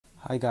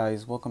Hi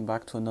guys, welcome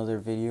back to another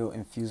video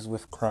infused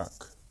with crack.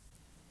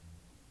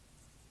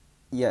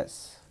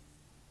 Yes.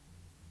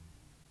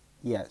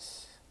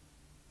 Yes.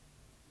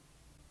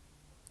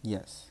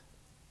 Yes.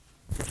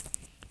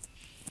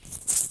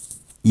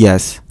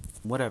 Yes.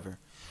 Whatever.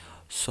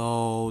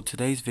 So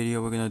today's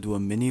video we're gonna do a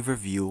mini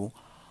review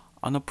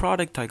on a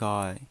product I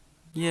got.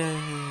 Yay.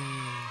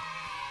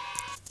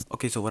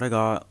 Okay, so what I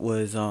got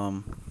was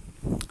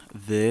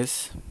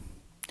this.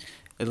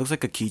 It looks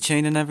like a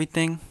keychain and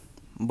everything,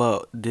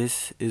 but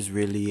this is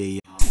really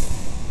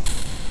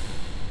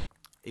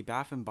a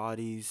Bath and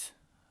Bodies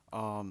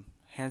hand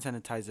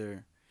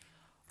sanitizer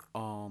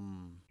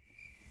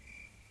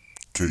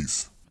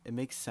case. it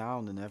makes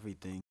sound and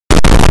everything.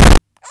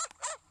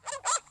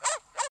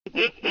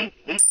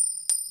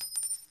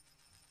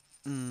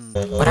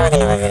 What are we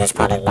gonna review this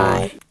product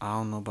by? I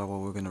don't know about what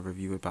we're gonna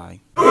review it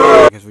by.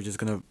 I guess we're just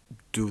gonna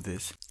do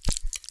this.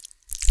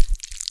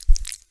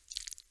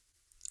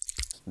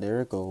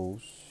 There it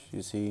goes.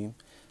 You see,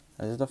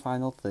 this is the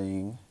final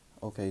thing.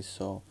 Okay,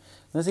 so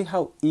let's see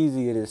how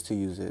easy it is to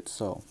use it.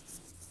 So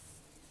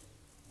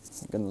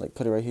I'm gonna like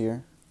put it right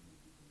here.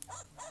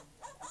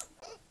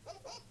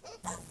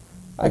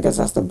 I guess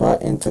that's the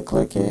button to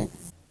click it.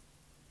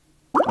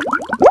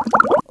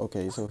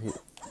 Okay, so here.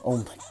 Oh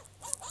my.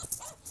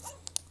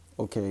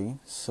 Okay,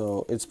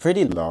 so it's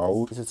pretty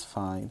loud. It's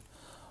fine.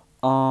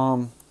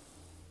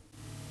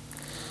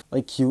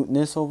 Like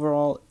cuteness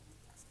overall,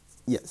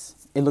 yes,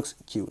 it looks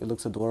cute. It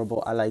looks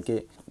adorable. I like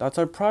it. That's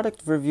our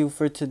product review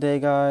for today,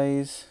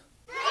 guys.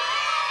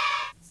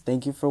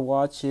 Thank you for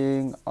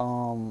watching.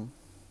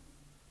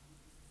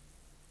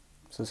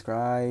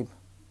 Subscribe,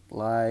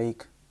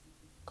 like,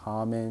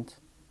 comment,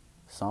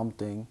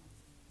 something.